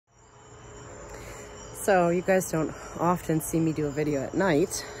So you guys don't often see me do a video at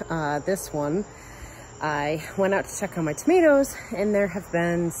night. This one, I went out to check on my tomatoes and there have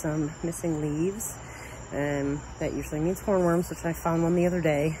been some missing leaves, and that usually means hornworms, which I found one the other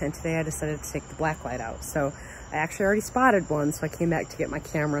day, and today I decided to take the black light out. So I actually already spotted one, so I came back to get my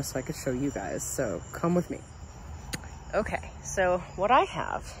camera so I could show you guys. So come with me. Okay, so what I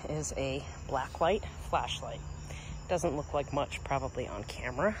have is a black light flashlight. Doesn't look like much probably on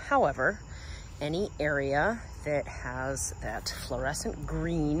camera. However, any area that has that fluorescent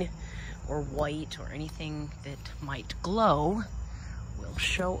green or white or anything that might glow will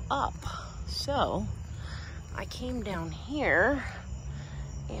show up. So I came down here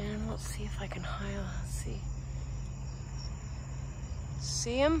and let's see if I can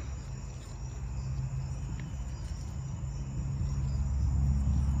see him?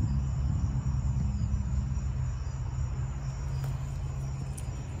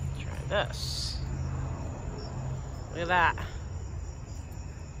 Try this. Look at that.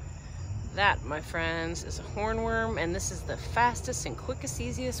 That, my friends, is a hornworm, and this is the fastest and quickest,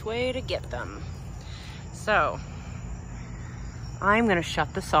 easiest way to get them. So, I'm gonna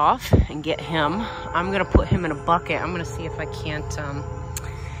shut this off and get him. I'm gonna put him in a bucket. I'm gonna see if I can't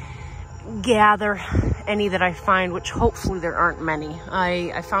gather any that I find, which hopefully there aren't many.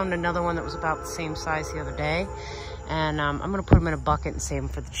 I found another one that was about the same size the other day, and I'm gonna put him in a bucket and save him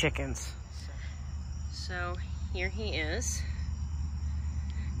for the chickens. So here he is,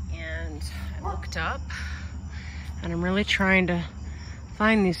 and I looked up and I'm really trying to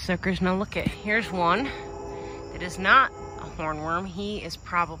find these suckers. Now look, here's one that is not a hornworm. He is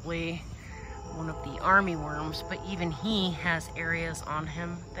probably one of the army worms, but even he has areas on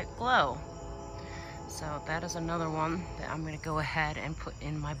him that glow. So that is another one that I'm going to go ahead and put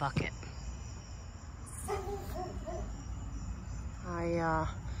in my bucket. I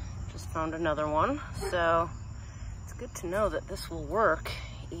just found another one, so it's good to know that this will work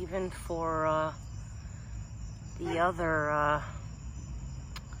even for the other,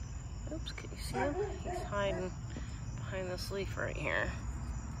 oops, can you see him? He's hiding behind this leaf right here.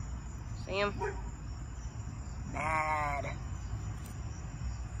 See him? Mad.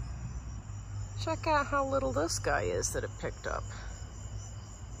 Check out how little this guy is that it picked up.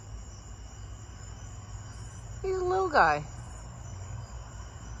 He's a little guy.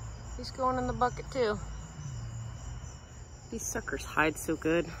 He's going in the bucket too. These suckers hide so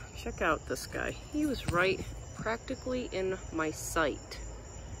good. Check out this guy. He was right practically in my sight.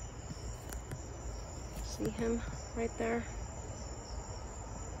 See him right there?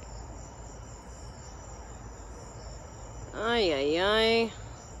 Ay, ay, ay.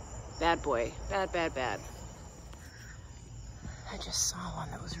 Bad boy. Bad, bad, bad. I just saw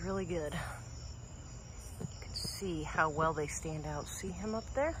one that was really good. You can see how well they stand out. See him up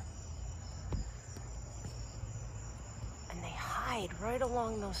there? And they hide right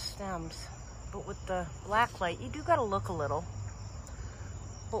along those stems. But with the black light, you do gotta look a little.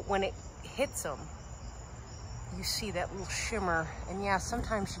 But when it hits them, you see that little shimmer. And yeah,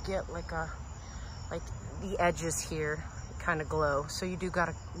 sometimes you get like the edges here kind of glow, so you do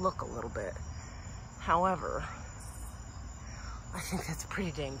gotta look a little bit. However, I think that's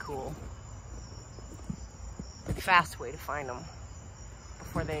pretty dang cool. Fast way to find them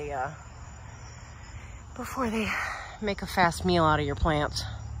before they make a fast meal out of your plants.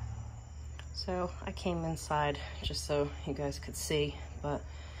 So I came inside just so you guys could see, but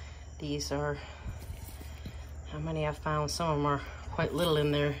these are how many I've found. Some of them are quite little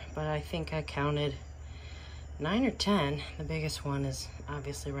in there, but I think I counted 9 or 10. The biggest one is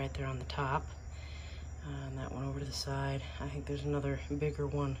obviously right there on the top. And that one over to the side. I think there's another bigger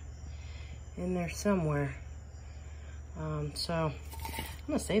one in there somewhere. So I'm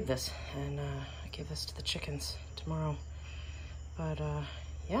gonna save this and give this to the chickens tomorrow. But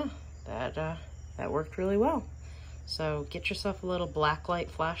yeah, that worked really well. So get yourself a little black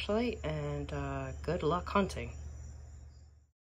light flashlight and good luck hunting.